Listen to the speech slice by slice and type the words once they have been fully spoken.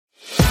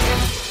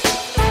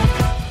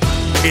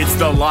It's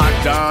the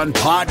Locked On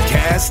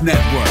Podcast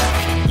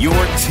Network, your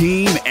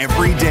team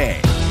every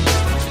day.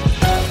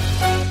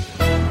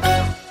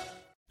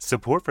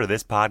 Support for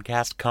this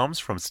podcast comes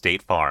from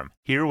State Farm,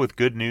 here with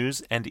good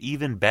news and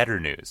even better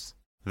news.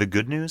 The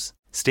good news?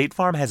 State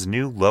Farm has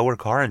new lower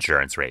car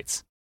insurance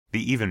rates.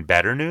 The even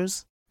better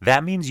news?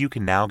 That means you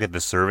can now get the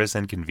service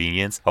and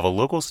convenience of a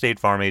local State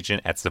Farm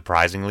agent at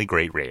surprisingly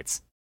great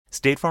rates.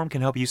 State Farm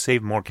can help you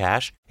save more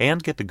cash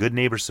and get the good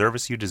neighbor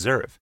service you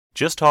deserve.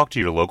 Just talk to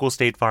your local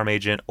State Farm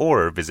agent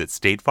or visit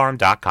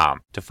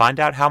statefarm.com to find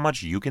out how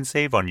much you can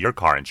save on your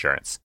car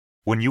insurance.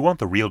 When you want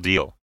the real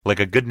deal, like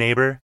a good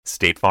neighbor,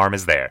 State Farm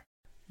is there.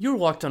 You're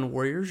Locked On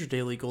Warriors, your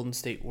daily Golden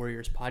State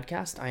Warriors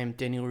podcast. I am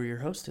Danny Leroux, your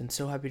host, and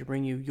so happy to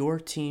bring you your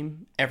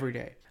team every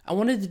day. I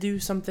wanted to do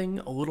something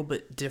a little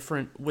bit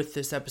different with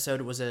this episode.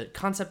 It was a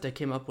concept I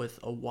came up with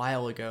a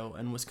while ago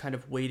and was kind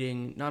of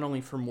waiting not only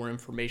for more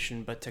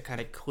information, but to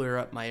kind of clear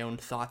up my own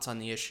thoughts on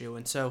the issue.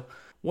 And so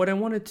what I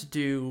wanted to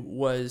do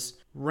was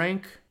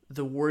rank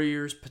the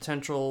Warriors'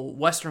 potential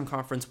Western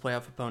Conference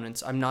playoff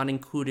opponents. I'm not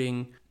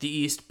including the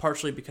East,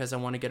 partially because I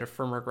want to get a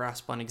firmer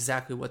grasp on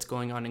exactly what's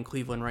going on in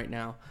Cleveland right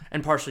now,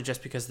 and partially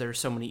just because there are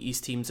so many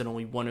East teams and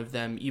only one of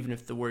them, even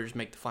if the Warriors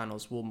make the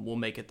finals, will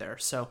make it there.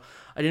 So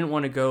I didn't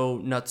want to go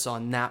nuts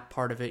on that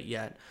part of it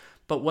yet.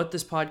 But what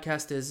this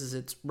podcast is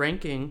it's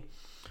ranking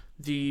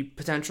the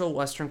potential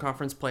Western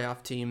Conference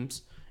playoff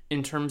teams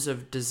in terms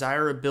of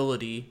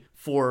desirability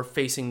for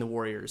facing the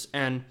Warriors.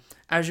 And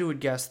as you would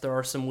guess, there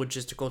are some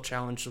logistical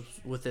challenges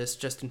with this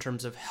just in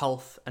terms of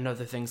health and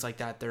other things like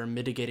that. There are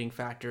mitigating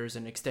factors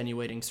and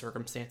extenuating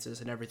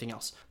circumstances and everything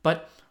else.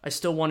 But I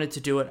still wanted to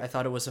do it. I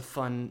thought it was a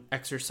fun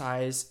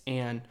exercise,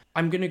 and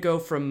I'm going to go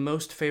from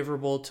most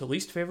favorable to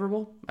least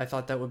favorable. I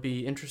thought that would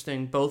be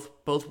interesting.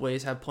 Both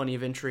ways have plenty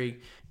of intrigue,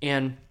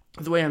 and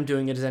the way I'm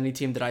doing it is any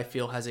team that I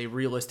feel has a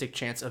realistic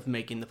chance of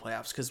making the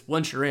playoffs, because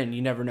once you're in,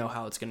 you never know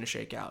how it's going to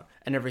shake out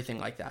and everything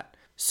like that.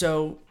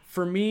 So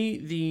for me,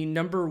 the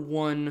number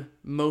one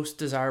most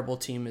desirable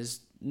team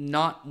is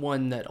not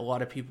one that a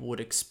lot of people would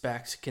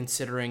expect,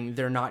 considering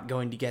they're not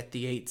going to get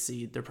the 8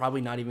 seed. They're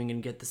probably not even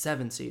going to get the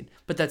 7 seed,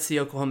 but that's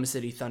the Oklahoma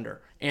City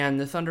Thunder. And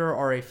the Thunder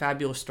are a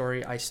fabulous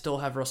story. I still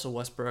have Russell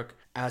Westbrook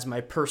as my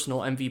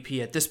personal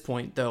MVP at this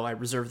point, though I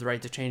reserve the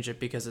right to change it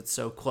because it's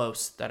so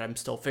close that I'm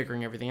still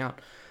figuring everything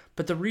out.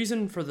 But the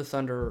reason for the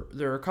Thunder,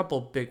 there are a couple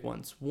big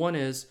ones. One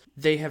is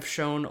they have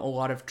shown a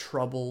lot of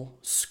trouble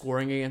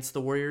scoring against the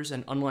Warriors,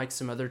 and unlike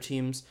some other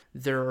teams,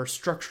 there are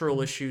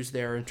structural issues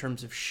there in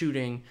terms of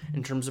shooting,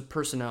 in terms of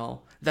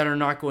personnel, that are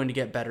not going to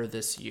get better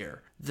this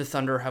year. The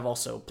Thunder have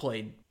also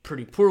played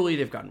pretty poorly.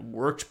 They've gotten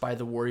worked by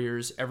the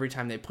Warriors every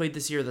time they played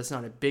this year. That's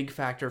not a big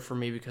factor for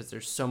me because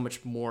there's so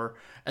much more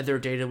of their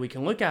data we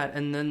can look at.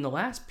 And then the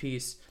last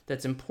piece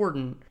that's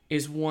important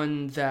is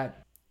one that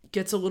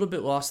gets a little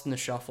bit lost in the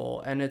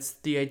shuffle, and it's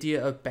the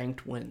idea of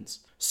banked wins.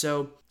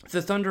 So the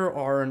Thunder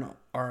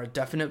are a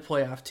definite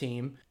playoff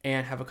team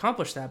and have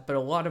accomplished that, but a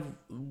lot of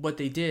what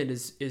they did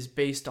is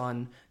based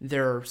on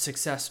their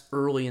success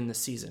early in the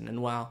season.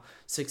 And while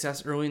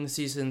success early in the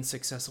season,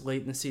 success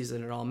late in the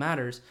season, it all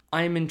matters,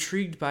 I am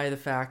intrigued by the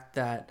fact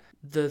that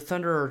the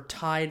Thunder are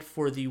tied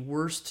for the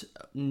worst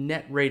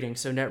net rating.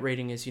 So net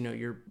rating is,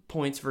 your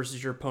points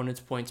versus your opponent's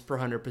points per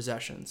 100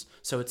 possessions.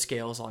 So it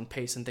scales on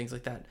pace and things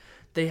like that.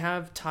 They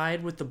have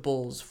tied with the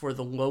Bulls for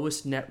the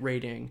lowest net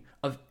rating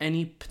of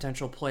any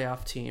potential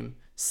playoff team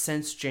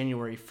since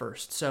January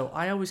 1st. So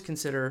I always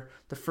consider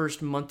the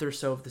first month or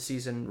so of the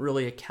season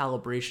really a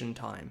calibration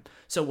time.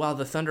 So while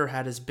the Thunder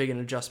had as big an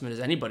adjustment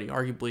as anybody,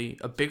 arguably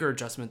a bigger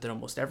adjustment than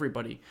almost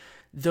everybody,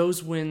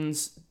 those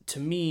wins to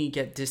me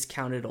get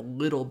discounted a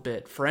little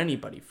bit for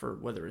anybody, for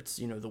whether it's,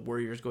 the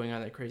Warriors going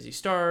on that crazy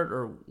start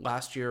or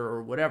last year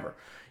or whatever,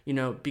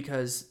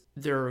 because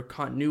there are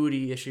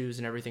continuity issues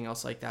and everything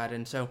else like that.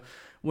 And so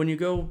when you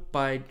go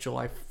by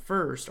January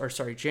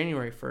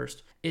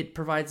 1st, it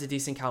provides a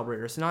decent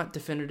calibrator. It's not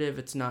definitive.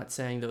 It's not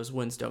saying those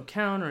wins don't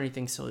count or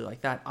anything silly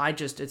like that.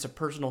 It's a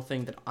personal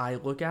thing that I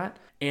look at.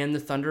 And the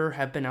Thunder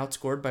have been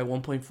outscored by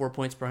 1.4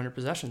 points per 100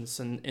 possessions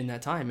in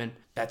that time. And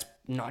that's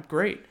not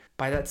great.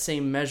 By that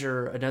same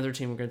measure, another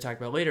team we're going to talk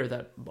about later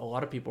that a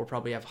lot of people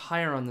probably have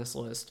higher on this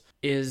list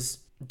is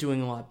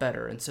doing a lot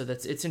better. And so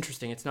it's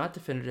interesting. It's not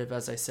definitive,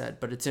 as I said,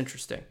 but it's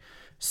interesting.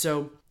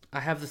 So I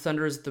have the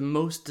Thunder as the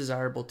most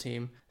desirable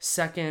team.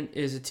 Second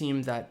is a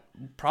team that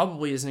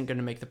probably isn't going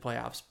to make the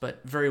playoffs, but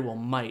very well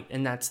might,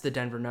 and that's the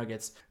Denver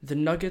Nuggets. The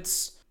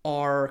Nuggets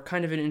are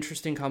kind of an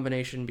interesting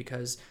combination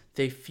because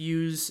they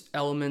fuse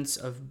elements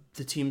of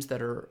the teams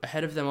that are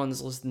ahead of them on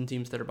this list and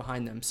teams that are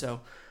behind them.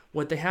 So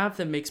what they have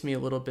that makes me a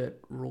little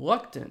bit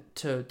reluctant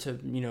to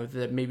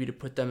that maybe to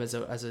put them as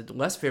a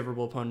less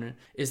favorable opponent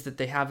is that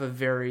they have a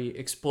very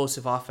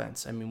explosive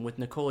offense. I mean, with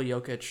Nikola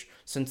Jokic,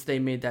 since they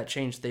made that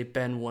change, they've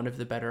been one of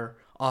the better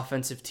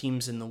offensive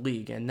teams in the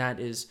league, and that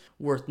is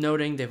worth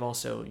noting. They've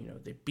also,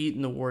 they've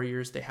beaten the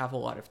Warriors. They have a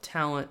lot of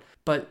talent,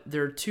 but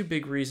there are two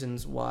big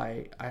reasons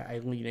why I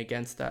lean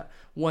against that.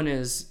 One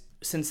is,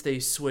 since they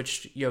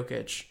switched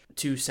Jokic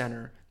to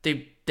center,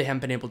 they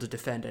haven't been able to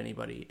defend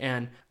anybody.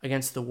 And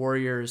against the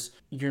Warriors,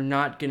 you're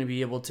not going to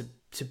be able to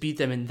beat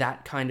them in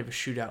that kind of a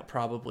shootout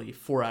probably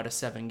 4 out of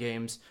 7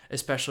 games,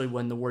 especially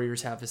when the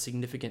Warriors have a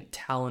significant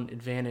talent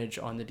advantage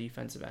on the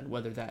defensive end.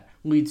 Whether that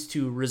leads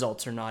to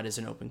results or not is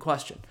an open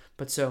question.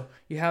 But so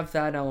you have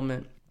that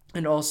element.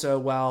 And also,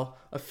 while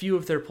a few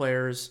of their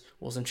players,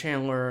 Wilson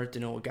Chandler,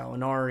 Danilo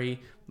Gallinari,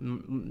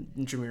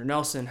 Jameer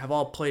Nelson, have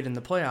all played in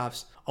the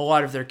playoffs, a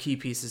lot of their key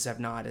pieces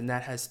have not. And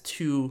that has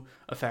 2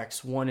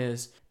 effects. One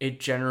is it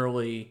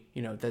generally,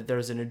 that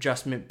there's an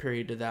adjustment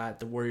period to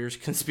that. The Warriors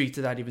can speak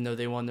to that even though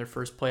they won their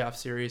first playoff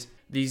series.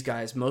 These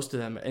guys, most of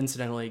them,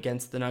 incidentally,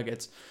 against the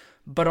Nuggets.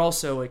 But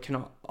also it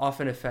can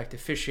often affect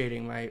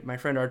officiating. My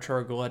friend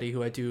Arturo Galletti,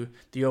 who I do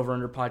the Over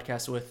Under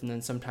podcast with and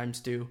then sometimes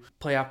do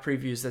playoff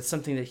previews, that's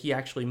something that he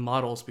actually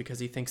models because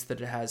he thinks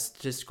that it has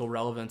statistical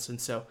relevance.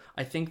 And so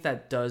I think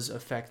that does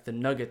affect the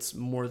Nuggets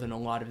more than a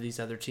lot of these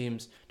other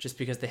teams just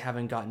because they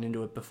haven't gotten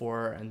into it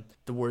before and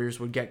the Warriors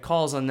would get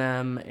calls on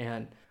them,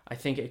 and I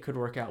think it could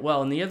work out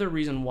well. And the other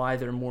reason why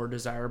they're more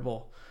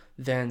desirable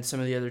than some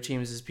of the other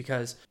teams is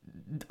because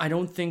I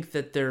don't think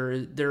that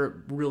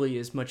there really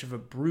is much of a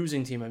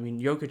bruising team. I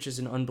mean, Jokic is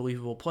an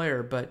unbelievable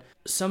player, but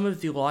some of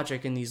the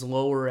logic in these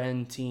lower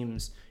end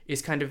teams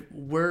is kind of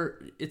where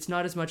it's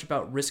not as much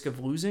about risk of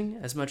losing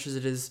as much as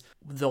it is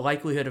the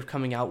likelihood of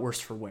coming out worse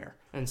for wear.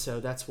 And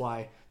so that's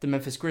why the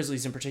Memphis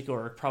Grizzlies in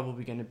particular are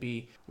probably going to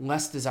be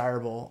less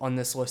desirable on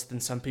this list than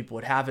some people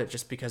would have it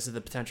just because of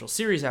the potential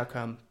series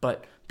outcome,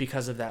 but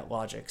because of that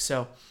logic.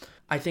 So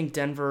I think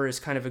Denver is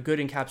kind of a good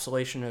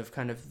encapsulation of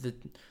kind of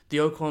the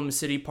Oklahoma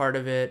City part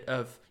of it,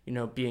 of,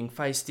 being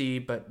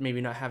feisty, but maybe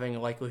not having a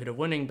likelihood of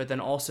winning, but then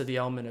also the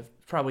element of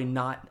probably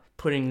not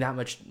putting that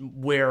much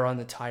wear on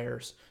the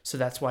tires. So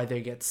that's why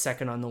they get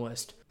second on the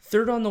list.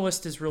 Third on the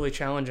list is really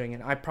challenging,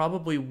 and I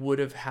probably would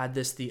have had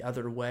this the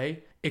other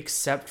way,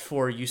 except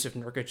for Jusuf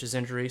Nurkic's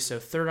injury. So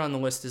third on the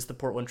list is the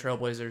Portland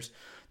Trailblazers.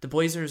 The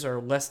Blazers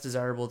are less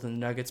desirable than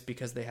the Nuggets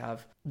because they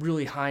have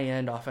really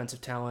high-end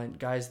offensive talent,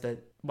 guys that,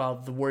 while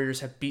the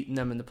Warriors have beaten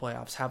them in the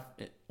playoffs, have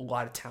a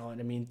lot of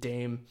talent. I mean,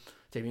 Damian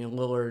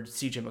Lillard,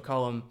 CJ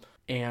McCollum,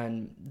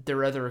 and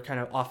their other kind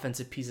of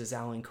offensive pieces,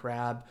 Allen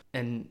Crabbe.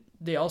 And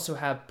they also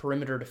have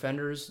perimeter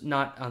defenders,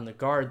 not on the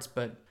guards,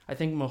 but I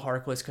think Mo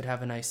Harkless could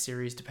have a nice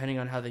series depending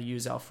on how they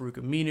use Al-Farouq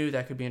Aminu.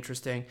 That could be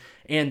interesting.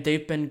 And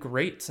they've been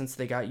great since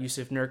they got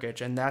Jusuf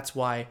Nurkic, and that's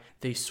why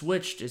they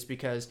switched, is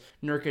because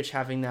Nurkic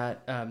having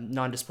that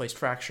non-displaced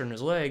fracture in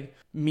his leg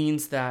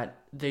means that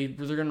they're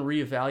going to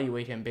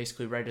reevaluate him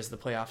basically right as the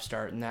playoffs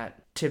start, and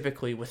that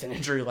typically with an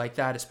injury like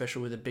that,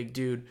 especially with a big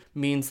dude,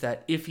 means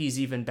that if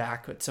he's even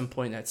back at some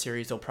point in that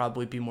series, he'll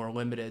probably be more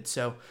limited.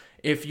 So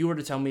if you were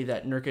to tell me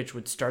that Nurkic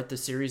would start the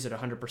series at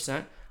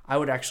 100%, I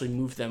would actually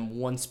move them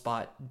one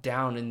spot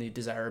down in the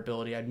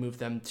desirability. I'd move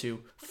them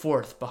to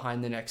 4th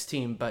behind the next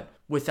team. But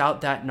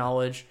without that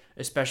knowledge,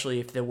 especially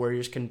if the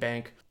Warriors can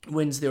bank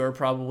wins they were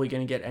probably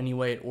going to get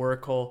anyway at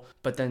Oracle,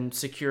 but then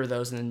secure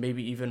those and then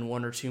maybe even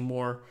 1 or 2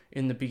 more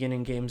in the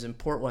beginning games in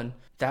Portland,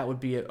 that would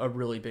be a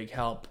really big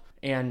help.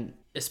 And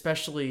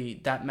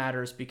especially that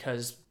matters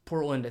because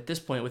Portland at this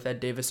point, with Ed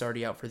Davis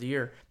already out for the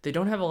year, they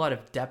don't have a lot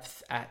of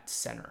depth at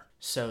center.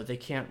 So they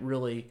can't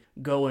really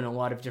go in a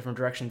lot of different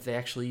directions. They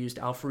actually used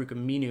Al-Farouq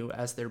Aminu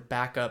as their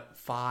backup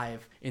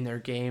 5 in their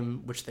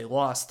game, which they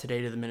lost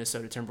today to the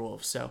Minnesota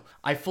Timberwolves. So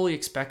I fully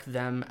expect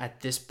them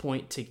at this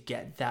point to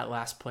get that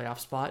last playoff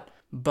spot,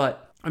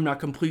 but I'm not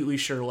completely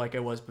sure like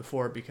I was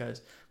before,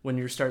 because when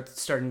you're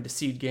starting to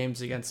seed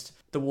games against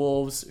the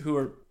Wolves, who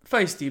are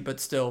feisty but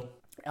still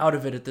out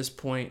of it at this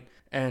point,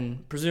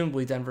 and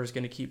presumably Denver is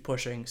going to keep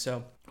pushing.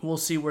 So we'll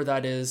see where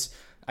that is.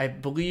 I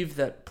believe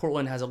that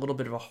Portland has a little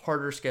bit of a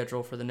harder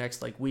schedule for the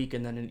next week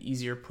and then an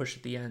easier push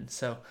at the end.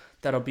 So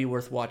that'll be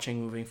worth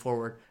watching moving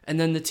forward. And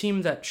then the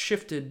team that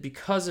shifted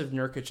because of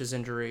Nurkic's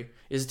injury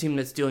is a team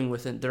that's dealing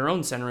with their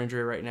own center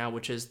injury right now,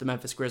 which is the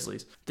Memphis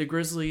Grizzlies. The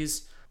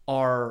Grizzlies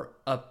are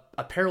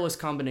a perilous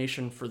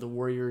combination for the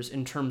Warriors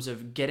in terms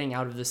of getting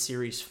out of the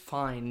series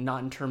fine,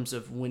 not in terms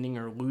of winning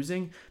or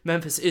losing.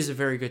 Memphis is a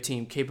very good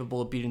team,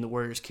 capable of beating the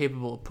Warriors,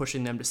 capable of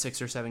pushing them to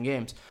 6 or 7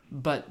 games,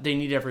 but they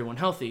need everyone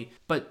healthy.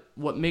 But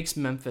what makes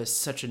Memphis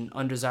such an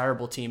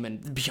undesirable team,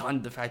 and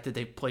beyond the fact that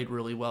they played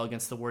really well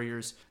against the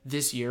Warriors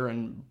this year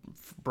and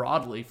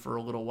broadly for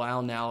a little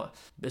while now,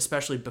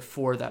 especially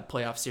before that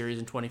playoff series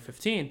in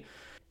 2015,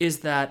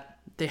 is that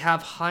they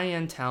have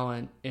high-end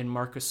talent in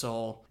Marc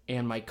Gasol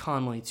and Mike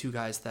Conley, 2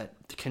 guys that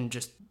can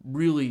just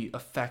really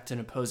affect an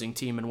opposing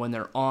team. And when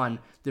they're on,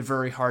 they're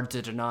very hard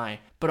to deny.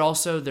 But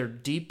also they're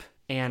deep,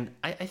 and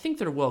I think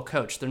they're well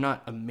coached. They're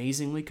not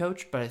amazingly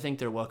coached, but I think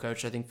they're well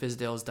coached. I think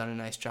Fizdale has done a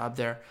nice job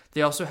there.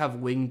 They also have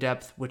wing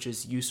depth, which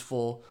is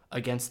useful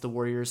against the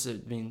Warriors. I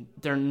mean,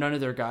 none of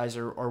their guys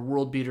are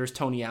world beaters.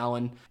 Tony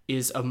Allen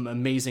is an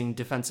amazing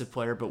defensive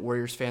player, but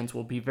Warriors fans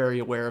will be very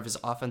aware of his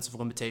offensive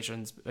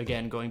limitations,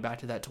 again, going back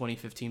to that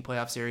 2015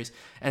 playoff series.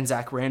 And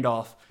Zach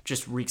Randolph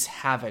just wreaks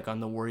havoc on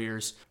the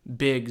Warriors'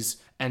 bigs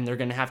and they're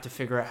going to have to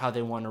figure out how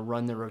they want to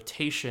run the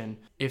rotation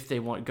if they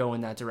want to go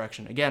in that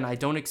direction. Again, I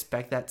don't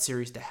expect that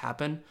series to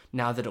happen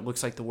now that it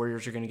looks like the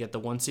Warriors are going to get the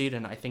 1 seed,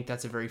 and I think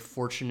that's a very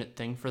fortunate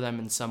thing for them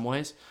in some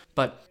ways.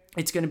 But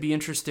it's going to be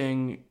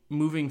interesting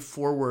moving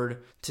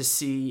forward to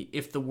see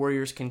if the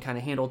Warriors can kind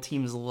of handle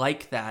teams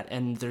like that,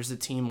 and there's a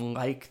team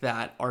like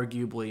that,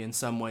 arguably, in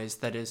some ways,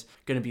 that is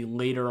going to be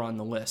later on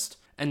the list.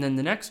 And then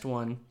the next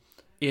one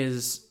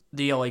is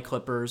the LA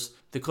Clippers.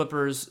 The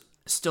Clippers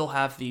still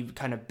have the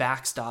kind of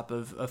backstop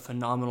of a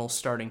phenomenal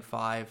starting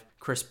five: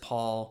 Chris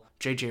Paul,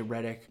 JJ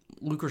Redick,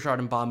 Luc Richard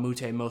and Mbah a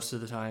Moute most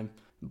of the time,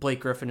 Blake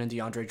Griffin and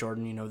DeAndre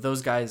Jordan.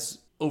 Those guys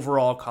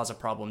overall cause a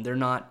problem. They're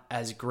not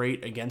as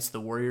great against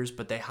the Warriors,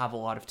 but they have a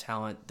lot of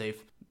talent.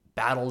 They've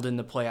battled in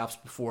the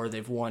playoffs before.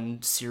 They've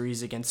won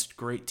series against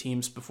great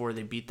teams before.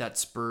 They beat that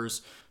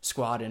Spurs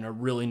squad in a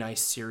really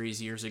nice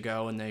series years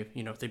ago, and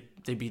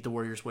they beat the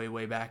Warriors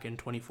way back in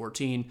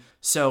 2014.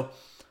 So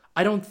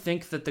I don't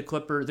think that the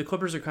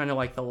Clippers are kind of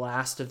like the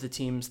last of the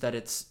teams that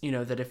it's,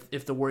 that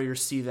if the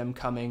Warriors see them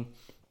coming,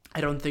 I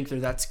don't think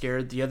they're that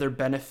scared. The other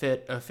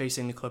benefit of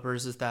facing the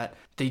Clippers is that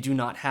they do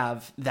not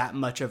have that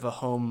much of a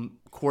home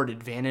court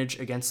advantage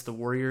against the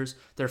Warriors.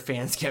 Their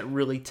fans get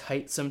really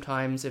tight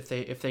sometimes if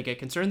they get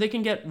concerned. They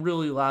can get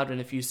really loud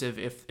and effusive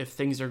if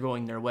things are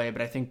going their way.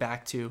 But I think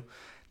back to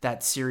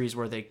that series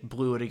where they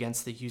blew it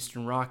against the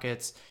Houston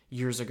Rockets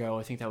years ago.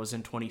 I think that was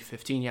in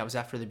 2015. Yeah, it was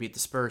after they beat the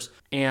Spurs.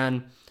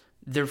 And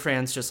their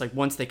fans just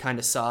once they kind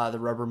of saw the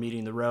rubber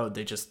meeting the road,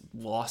 they just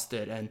lost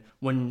it. And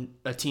when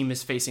a team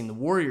is facing the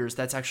Warriors,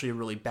 that's actually a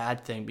really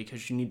bad thing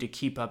because you need to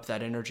keep up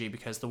that energy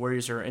because the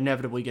Warriors are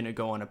inevitably going to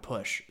go on a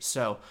push.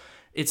 So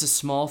it's a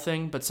small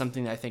thing, but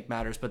something that I think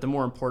matters. But the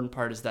more important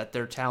part is that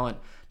their talent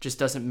just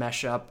doesn't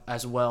mesh up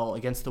as well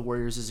against the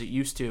Warriors as it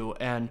used to.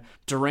 And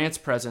Durant's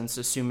presence,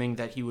 assuming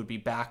that he would be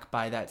back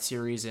by that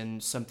series in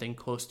something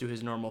close to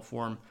his normal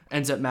form,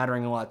 ends up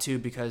mattering a lot too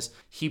because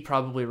he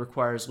probably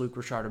requires Luc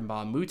Richard and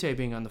Mbah a Moute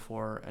being on the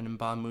floor, and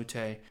Mbah a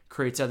Moute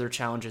creates other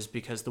challenges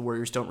because the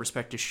Warriors don't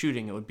respect his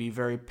shooting. It would be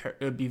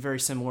very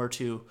similar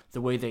to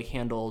the way they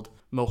handled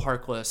Mo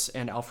Harkless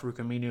and Al-Farouq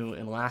Aminu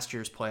in last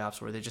year's playoffs,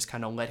 where they just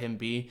kind of let him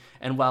be.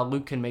 And while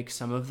Luke can make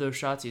some of those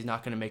shots, he's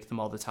not going to make them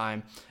all the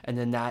time. And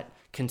then that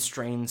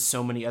constrains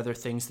so many other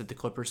things that the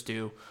Clippers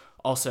do.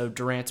 Also,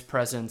 Durant's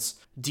presence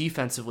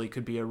defensively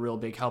could be a real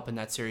big help in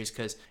that series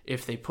because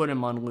if they put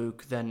him on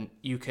Luke, then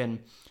you can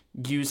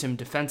use him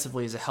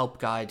defensively as a help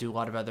guy, do a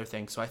lot of other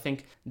things. So I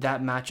think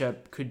that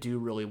matchup could do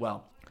really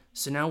well.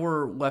 So now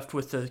we're left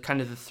with the kind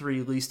of the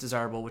three least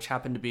desirable, which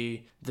happen to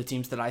be the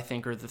teams that I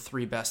think are the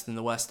three best in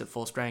the West at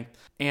full strength.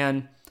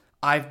 And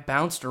I've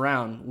bounced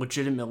around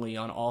legitimately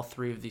on all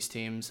three of these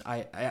teams.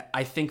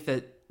 I think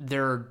that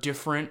they're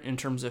different in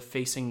terms of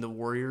facing the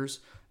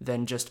Warriors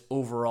than just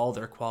overall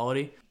their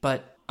quality.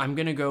 But I'm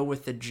going to go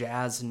with the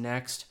Jazz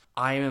next.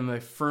 I am a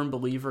firm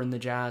believer in the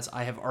Jazz.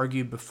 I have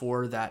argued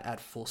before that at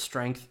full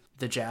strength,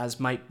 the Jazz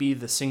might be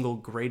the single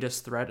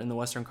greatest threat in the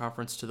Western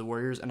Conference to the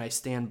Warriors, and I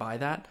stand by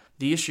that.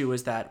 The issue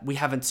is that we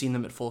haven't seen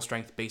them at full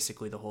strength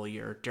basically the whole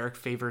year. Derek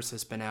Favors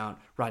has been out.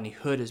 Rodney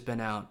Hood has been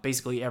out.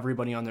 Basically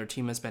everybody on their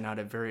team has been out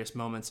at various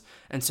moments,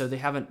 and so they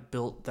haven't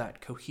built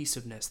that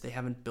cohesiveness. They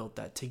haven't built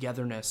that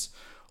togetherness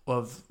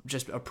of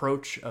just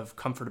approach, of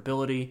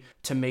comfortability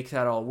to make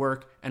that all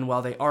work. And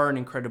while they are an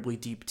incredibly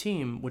deep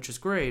team, which is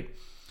great,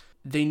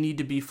 they need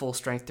to be full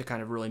strength to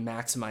kind of really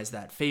maximize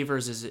that.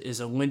 Favors is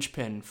a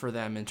linchpin for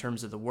them in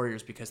terms of the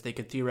Warriors because they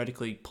could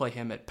theoretically play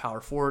him at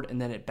power forward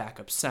and then at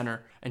backup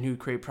center, and he would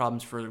create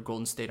problems for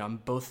Golden State on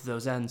both of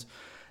those ends.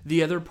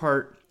 The other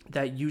part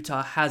that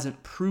Utah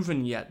hasn't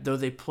proven yet, though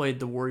they played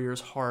the Warriors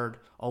hard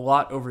a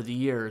lot over the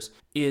years,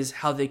 is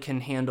how they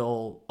can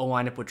handle a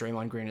lineup with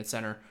Draymond Green at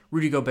center.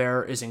 Rudy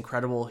Gobert is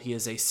incredible. He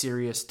is a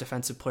serious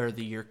Defensive Player of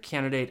the Year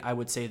candidate. I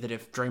would say that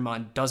if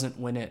Draymond doesn't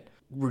win it,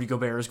 Rudy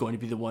Gobert is going to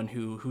be the one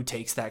who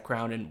takes that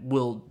crown and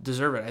will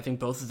deserve it. I think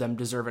both of them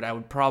deserve it. I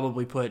would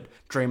probably put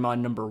Draymond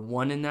number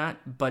one in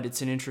that, but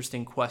it's an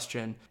interesting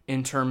question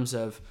in terms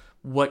of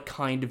what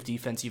kind of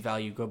defense you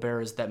value.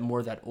 Gobert is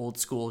that old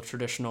school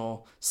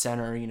traditional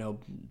center,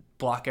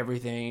 block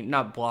everything,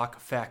 not block,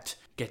 affect,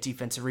 get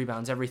defensive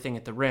rebounds, everything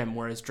at the rim,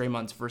 whereas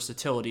Draymond's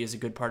versatility is a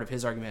good part of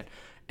his argument.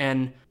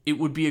 And it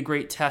would be a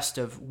great test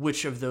of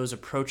which of those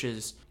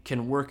approaches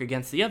can work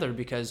against the other,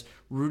 because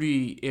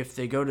Rudy, if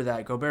they go to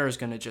that, Gobert is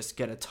going to just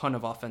get a ton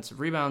of offensive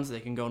rebounds. They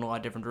can go in a lot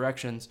of different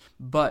directions.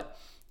 But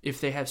if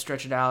they have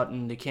stretched it out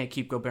and they can't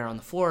keep Gobert on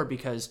the floor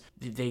because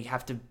they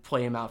have to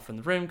play him out from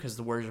the rim because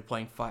the Warriors are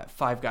playing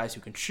five guys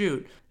who can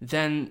shoot,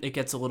 then it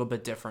gets a little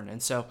bit different.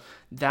 And so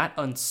that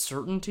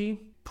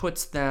uncertainty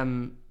puts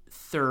them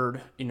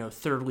third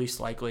least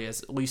likely,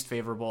 as least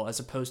favorable, as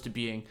opposed to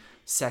being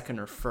second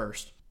or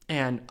first.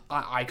 And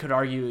I could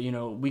argue,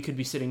 we could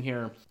be sitting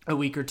here a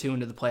week or two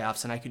into the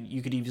playoffs and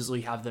you could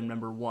easily have them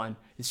number one.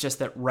 It's just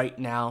that right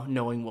now,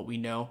 knowing what we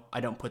know,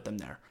 I don't put them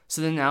there.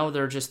 So then now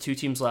there are just two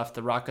teams left,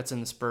 the Rockets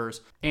and the Spurs.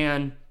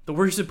 And The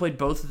Warriors have played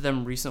both of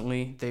them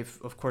recently. They've,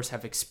 of course,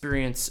 have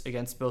experience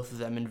against both of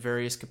them in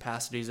various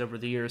capacities over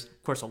the years.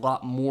 Of course, a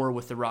lot more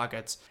with the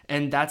Rockets.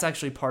 And that's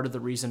actually part of the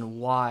reason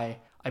why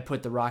I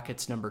put the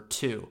Rockets number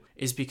 2,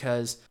 is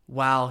because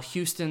while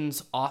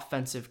Houston's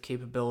offensive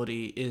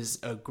capability is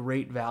a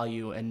great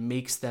value and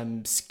makes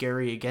them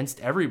scary against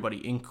everybody,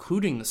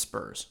 including the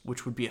Spurs,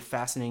 which would be a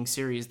fascinating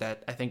series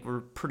that I think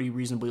we're pretty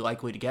reasonably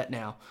likely to get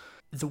now,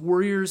 the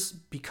Warriors,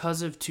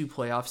 because of 2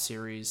 playoff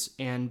series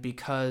and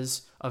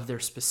because of their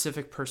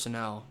specific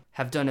personnel,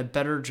 have done a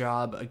better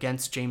job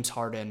against James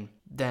Harden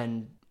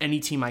than any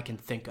team I can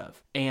think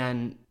of.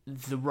 And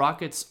the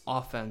Rockets'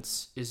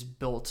 offense is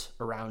built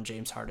around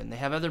James Harden. They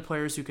have other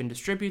players who can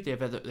distribute. They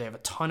have a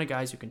ton of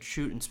guys who can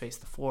shoot and space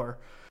the floor,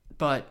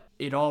 but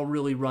it all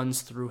really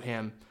runs through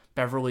him.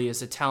 Beverly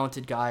is a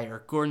talented guy,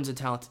 or Gordon's a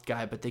talented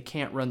guy, but they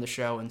can't run the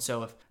show. And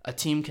so if a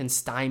team can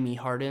stymie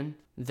Harden,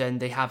 then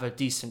they have a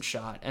decent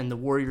shot. And the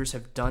Warriors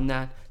have done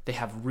that. They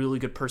have really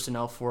good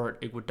personnel for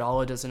it.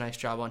 Iguodala does a nice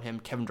job on him.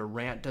 Kevin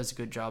Durant does a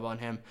good job on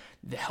him.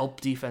 The help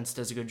defense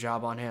does a good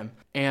job on him.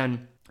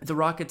 And the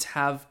Rockets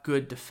have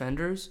good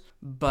defenders,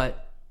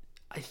 but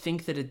I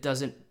think that it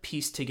doesn't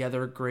piece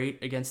together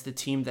great against the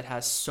team that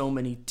has so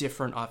many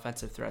different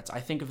offensive threats.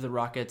 I think of the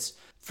Rockets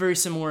very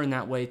similar in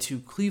that way to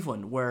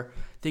Cleveland, where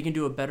they can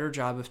do a better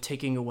job of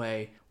taking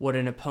away what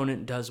an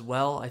opponent does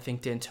well. I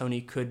think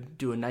D'Antoni could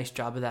do a nice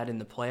job of that in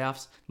the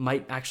playoffs.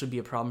 Might actually be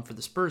a problem for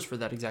the Spurs for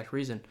that exact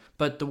reason.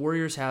 But the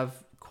Warriors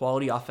have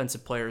quality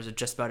offensive players at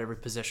just about every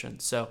position.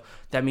 So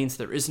that means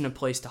there isn't a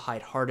place to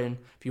hide Harden.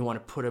 If you want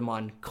to put him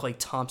on Klay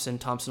Thompson,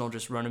 Thompson will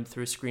just run him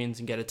through screens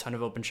and get a ton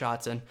of open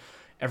shots. And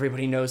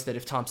everybody knows that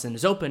if Thompson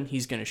is open,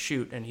 he's going to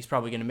shoot, and he's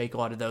probably going to make a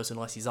lot of those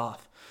unless he's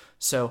off.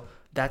 So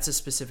that's a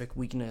specific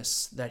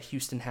weakness that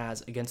Houston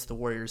has against the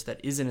Warriors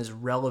that isn't as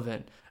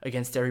relevant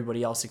against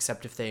everybody else,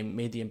 except if they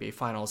made the NBA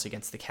Finals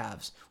against the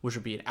Cavs, which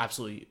would be an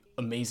absolutely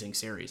amazing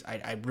series.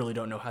 I really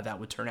don't know how that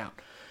would turn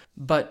out.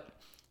 But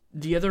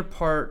the other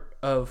part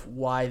of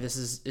why this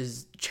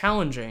is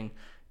challenging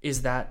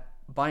is that,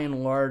 by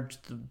and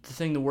large, the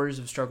thing the Warriors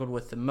have struggled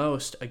with the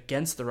most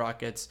against the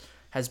Rockets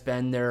has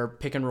been their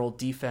pick and roll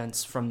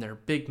defense from their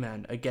big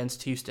men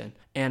against Houston.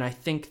 And I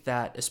think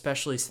that,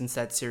 especially since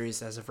that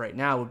series as of right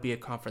now would be a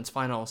conference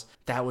finals,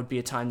 that would be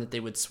a time that they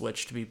would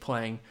switch to be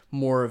playing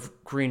more of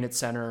Green at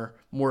center,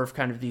 more of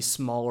kind of these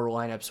smaller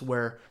lineups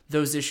where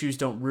those issues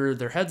don't rear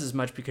their heads as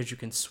much because you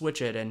can switch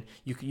it and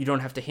you don't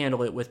have to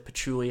handle it with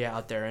Pachulia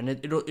out there. And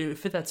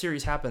if that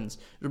series happens,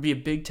 it'll be a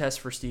big test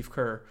for Steve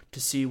Kerr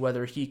to see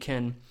whether he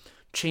can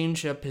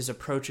change up his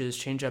approaches,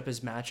 change up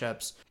his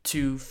matchups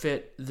to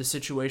fit the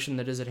situation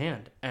that is at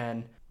hand.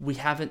 And we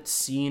haven't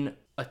seen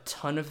a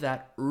ton of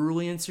that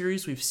early in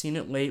series. We've seen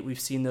it late. We've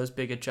seen those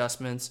big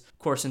adjustments. Of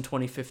course, in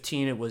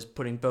 2015, it was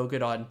putting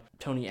Bogut on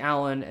Tony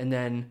Allen, and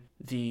then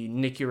the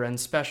Nick Uren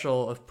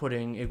special of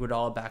putting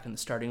Iguodala back in the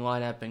starting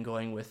lineup and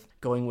going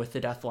with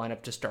the death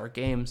lineup to start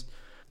games.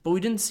 But we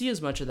didn't see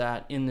as much of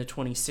that in the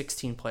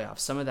 2016 playoffs.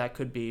 Some of that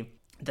could be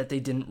that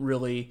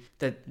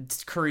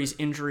that Curry's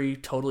injury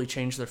totally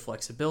changed their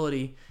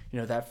flexibility.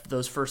 That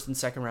those first and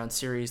second round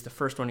series, the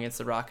first one against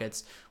the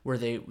Rockets, where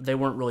they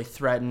weren't really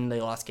threatened. They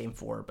lost game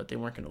 4, but they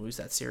weren't going to lose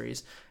that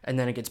series. And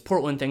then against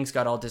Portland, things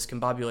got all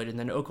discombobulated. And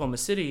then Oklahoma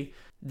City,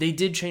 they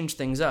did change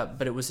things up,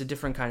 but it was a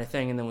different kind of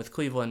thing. And then with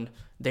Cleveland,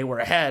 they were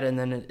ahead, and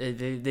then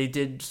they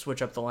did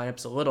switch up the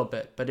lineups a little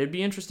bit. But it'd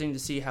be interesting to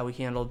see how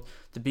he handled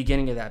the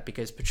beginning of that,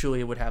 because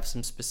Pachulia would have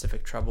some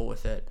specific trouble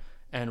with it,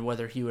 and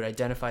whether he would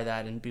identify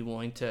that and be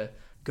willing to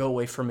go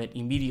away from it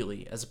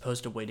immediately as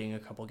opposed to waiting a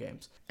couple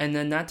games. And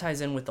then that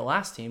ties in with the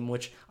last team,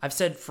 which I've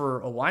said for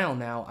a while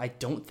now, I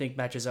don't think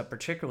matches up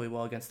particularly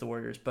well against the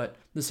Warriors, but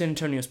the San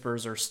Antonio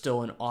Spurs are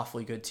still an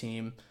awfully good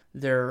team.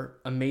 They're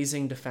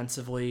amazing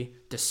defensively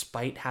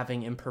despite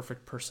having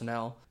imperfect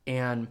personnel,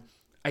 and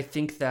I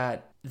think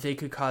that they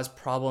could cause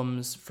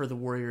problems for the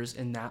Warriors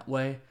in that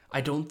way. I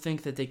don't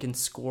think that they can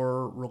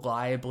score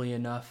reliably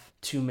enough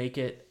to make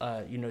it,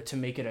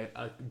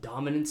 a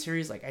dominant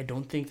series. Like, I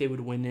don't think they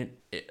would win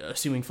it,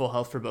 assuming full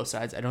health for both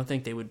sides. I don't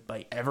think they would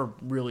ever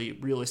really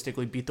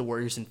realistically beat the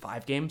Warriors in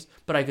 5 games,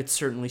 but I could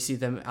certainly see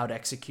them out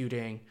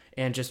executing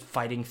and just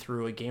fighting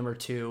through a game or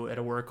two at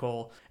a work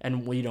hole,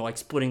 and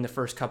splitting the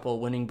first couple,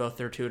 winning both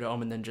their 2 at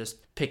home, and then just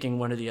picking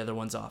one of the other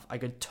ones off. I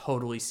could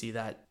totally see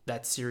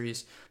that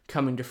series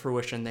coming to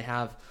fruition. They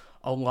have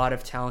a lot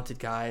of talented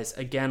guys.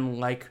 Again,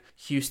 like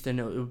Houston,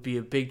 it would be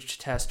a big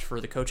test for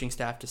the coaching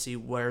staff to see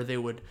where they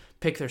would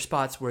pick their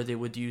spots, where they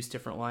would use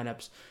different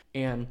lineups.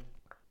 And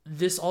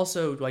this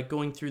also,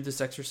 going through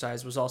this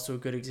exercise, was also a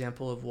good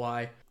example of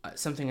why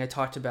something I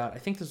talked about, I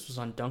think this was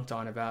on Dunked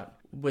On, about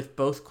with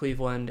both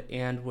Cleveland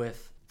and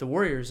with the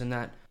Warriors, in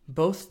that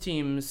both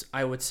teams,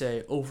 I would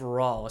say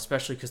overall,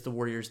 especially because the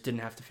Warriors didn't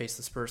have to face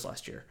the Spurs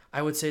last year,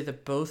 I would say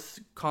that both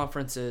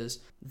conferences,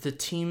 the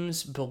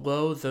teams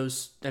below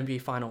those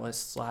NBA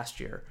finalists last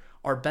year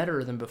are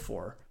better than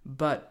before,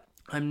 but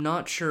I'm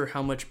not sure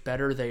how much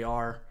better they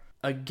are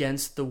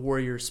against the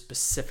Warriors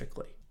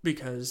specifically,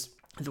 because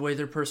the way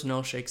their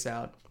personnel shakes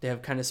out, they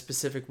have kind of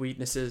specific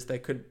weaknesses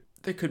that could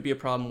that could be a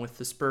problem with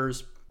the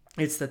Spurs.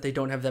 It's that they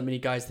don't have that many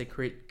guys that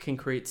can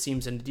create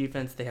seams in the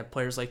defense. They have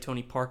players like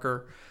Tony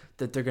Parker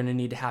that they're going to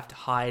need to have to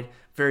hide.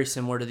 Very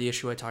similar to the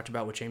issue I talked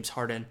about with James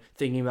Harden,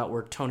 thinking about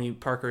where Tony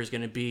Parker is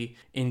going to be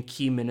in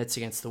key minutes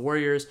against the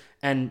Warriors.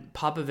 And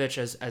Popovich,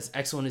 as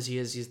excellent as he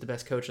is, he's the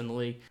best coach in the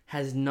league,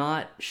 has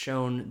not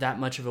shown that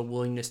much of a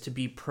willingness to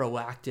be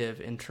proactive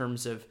in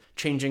terms of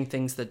changing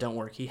things that don't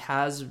work. He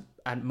has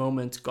at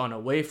moments gone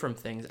away from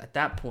things at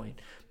that point,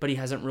 but he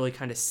hasn't really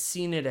kind of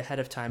seen it ahead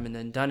of time and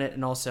then done it.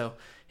 And also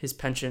his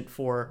penchant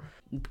for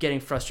getting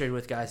frustrated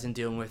with guys and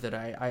dealing with it.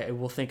 I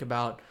will think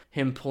about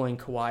him pulling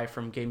Kawhi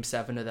from Game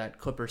 7 of that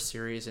Clippers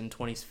series in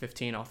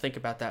 2015. I'll think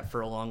about that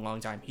for a long, long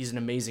time. He's an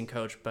amazing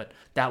coach, but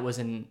that was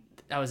an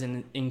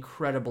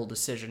incredible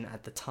decision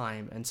at the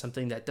time, and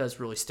something that does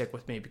really stick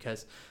with me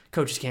because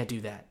coaches can't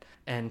do that.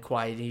 And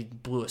Kawhi, he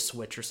blew a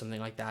switch or something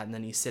like that, and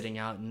then he's sitting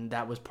out, and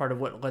that was part of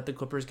what let the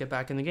Clippers get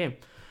back in the game.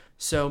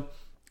 So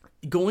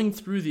going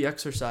through the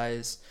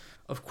exercise,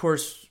 of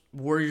course,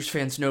 Warriors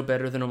fans know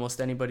better than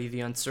almost anybody the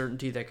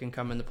uncertainty that can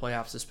come in the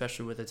playoffs,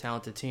 especially with a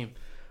talented team.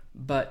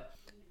 But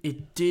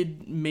it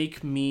did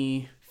make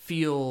me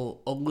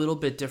feel a little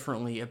bit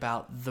differently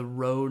about the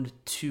road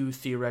to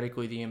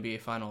theoretically the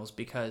NBA Finals,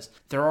 because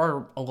there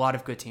are a lot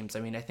of good teams. I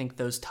mean, I think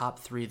those top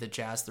three, the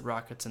Jazz, the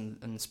Rockets, and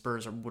the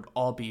Spurs, would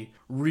all be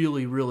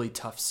really, really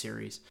tough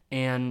series.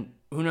 And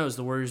who knows,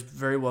 the Warriors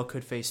very well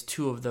could face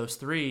two of those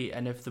three,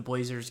 and if the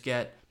Blazers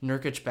get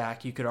Nurkic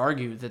back, you could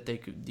argue that they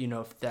could,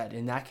 that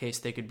in that case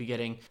they could be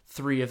getting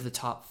three of the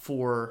top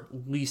four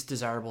least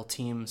desirable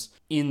teams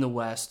in the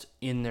West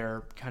in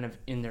their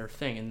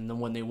thing, and the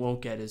one they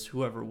won't get is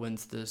whoever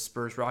wins the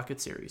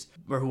Spurs-Rockets series,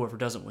 or whoever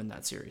doesn't win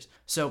that series.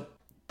 So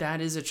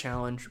that is a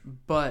challenge,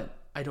 but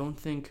I don't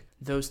think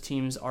those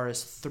teams are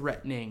as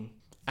threatening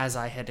as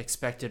I had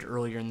expected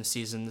earlier in the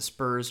season. The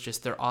Spurs,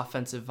 just their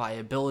offensive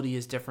viability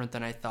is different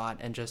than I thought,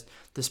 and just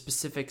the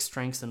specific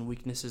strengths and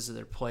weaknesses of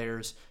their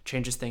players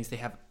changes things. They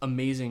have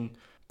amazing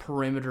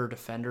perimeter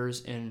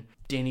defenders in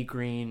Danny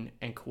Green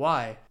and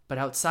Kawhi, but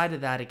outside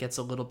of that, it gets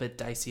a little bit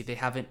dicey. They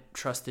haven't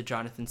trusted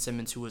Jonathan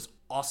Simmons, who was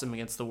awesome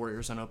against the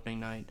Warriors on opening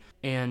night,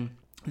 and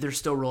they're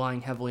still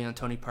relying heavily on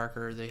Tony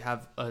Parker. They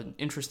have an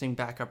interesting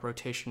backup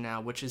rotation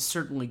now, which is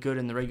certainly good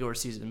in the regular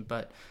season,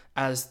 but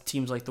as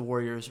teams like the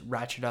Warriors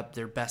ratchet up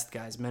their best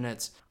guys'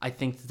 minutes, I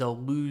think they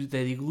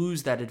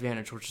lose that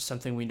advantage, which is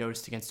something we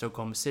noticed against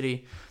Oklahoma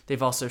City.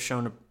 They've also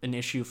shown an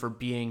issue for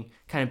being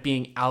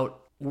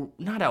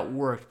not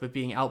outworked, but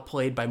being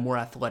outplayed by more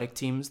athletic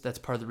teams. That's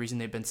part of the reason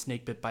they've been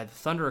snake bit by the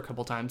Thunder a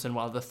couple times. And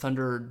while the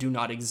Thunder do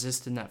not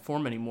exist in that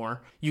form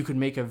anymore, you could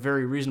make a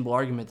very reasonable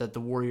argument that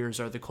the Warriors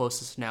are the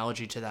closest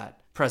analogy to that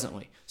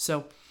presently.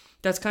 So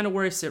that's kind of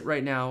where I sit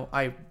right now.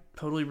 I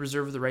totally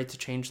reserve the right to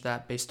change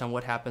that based on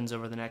what happens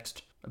over the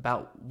next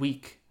about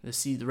week.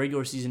 The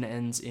regular season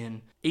ends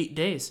in 8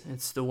 days.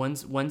 It's the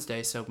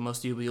Wednesday, so most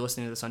of you will be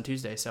listening to this on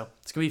Tuesday. So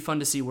it's going to be fun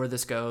to see where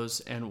this goes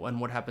and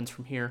what happens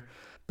from here.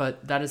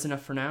 But that is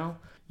enough for now.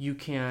 You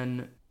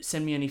can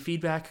send me any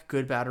feedback,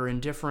 good, bad, or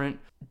indifferent.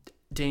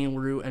 Danny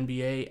Leroux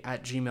NBA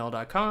at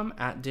gmail.com,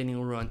 at Danny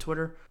Leroux on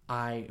Twitter.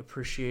 I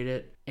appreciate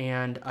it.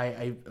 And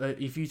I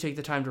if you take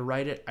the time to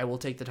write it, I will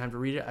take the time to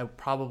read it. I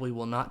probably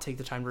will not take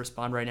the time to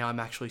respond right now.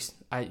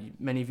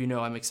 Many of you know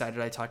I'm excited.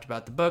 I talked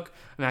about the book.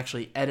 I'm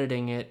actually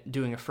editing it,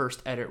 doing a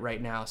first edit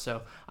right now.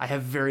 So I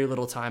have very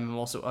little time. I'm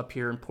also up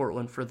here in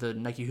Portland for the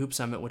Nike Hoop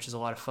Summit, which is a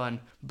lot of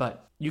fun.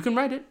 But you can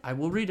write it. I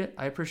will read it.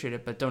 I appreciate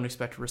it, but don't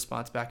expect a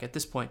response back at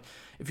this point.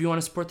 If you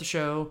want to support the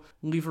show,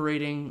 leave a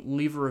rating,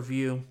 leave a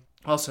review.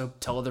 Also,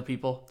 tell other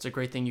people. It's a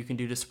great thing you can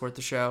do to support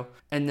the show.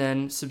 And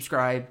then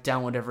subscribe,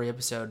 download every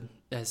episode.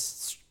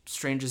 As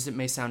strange as it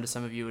may sound to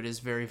some of you, it is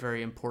very,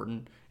 very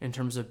important in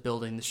terms of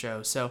building the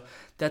show. So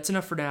that's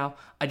enough for now.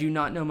 I do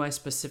not know my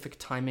specific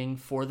timing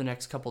for the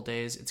next couple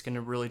days. It's going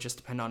to really just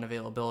depend on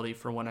availability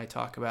for when I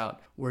talk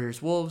about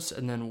Warriors-Wolves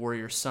and then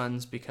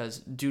Warriors-Suns, because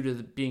due to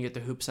being at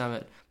the Hoop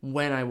Summit,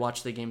 when I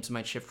watch the games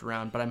might shift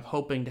around, but I'm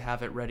hoping to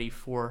have it ready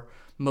for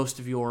most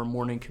of your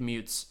morning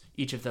commutes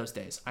each of those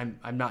days. I'm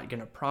not going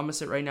to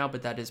promise it right now,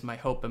 but that is my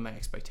hope and my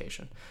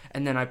expectation.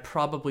 And then I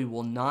probably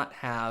will not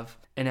have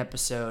an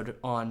episode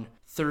on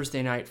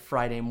Thursday night,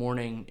 Friday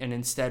morning, and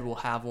instead we'll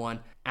have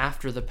one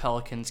after the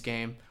Pelicans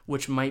game,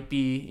 which might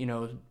be,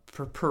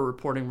 per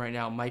reporting right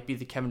now, might be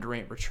the Kevin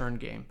Durant return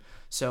game.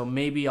 So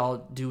maybe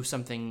I'll do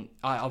something.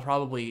 I'll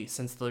probably,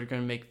 since they're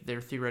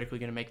theoretically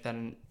going to make that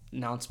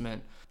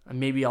announcement,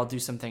 maybe I'll do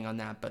something on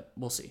that, but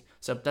we'll see.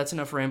 So that's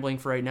enough rambling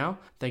for right now.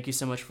 Thank you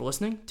so much for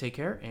listening. Take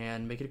care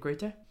and make it a great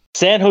day.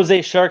 San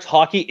Jose Sharks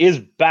hockey is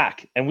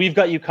back, and we've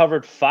got you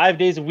covered 5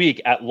 days a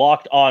week at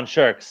Locked On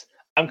Sharks.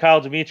 I'm Kyle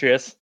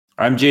Demetrius.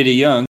 I'm JD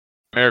Young.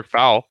 I'm Eric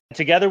Fowl.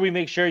 Together, we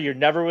make sure you're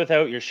never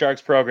without your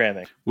Sharks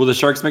programming. Will the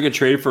Sharks make a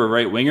trade for a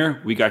right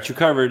winger? We got you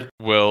covered.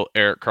 Will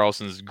Erik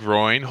Karlsson's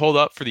groin hold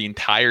up for the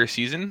entire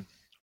season?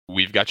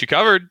 We've got you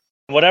covered.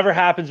 Whatever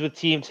happens with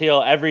Team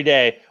Teal every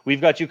day,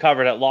 we've got you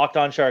covered at Locked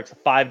On Sharks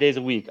 5 days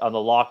a week on the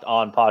Locked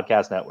On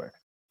Podcast Network.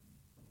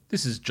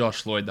 This is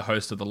Josh Lloyd, the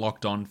host of the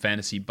Locked On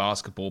Fantasy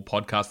Basketball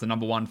Podcast, the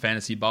number one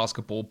fantasy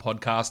basketball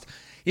podcast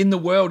in the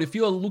world. If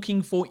you're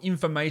looking for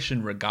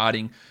information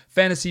regarding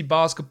fantasy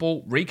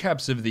basketball,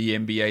 recaps of the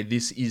NBA,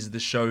 this is the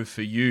show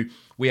for you.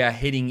 We are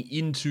heading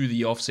into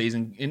the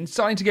offseason and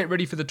starting to get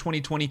ready for the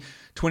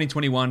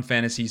 2020-2021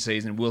 fantasy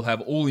season. We'll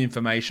have all the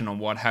information on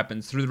what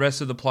happens through the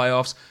rest of the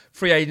playoffs,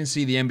 free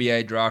agency, the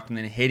NBA draft, and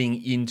then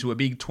heading into a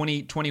big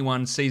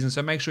 2021 season.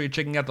 So make sure you're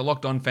checking out the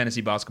Locked On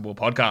Fantasy Basketball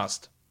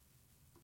Podcast.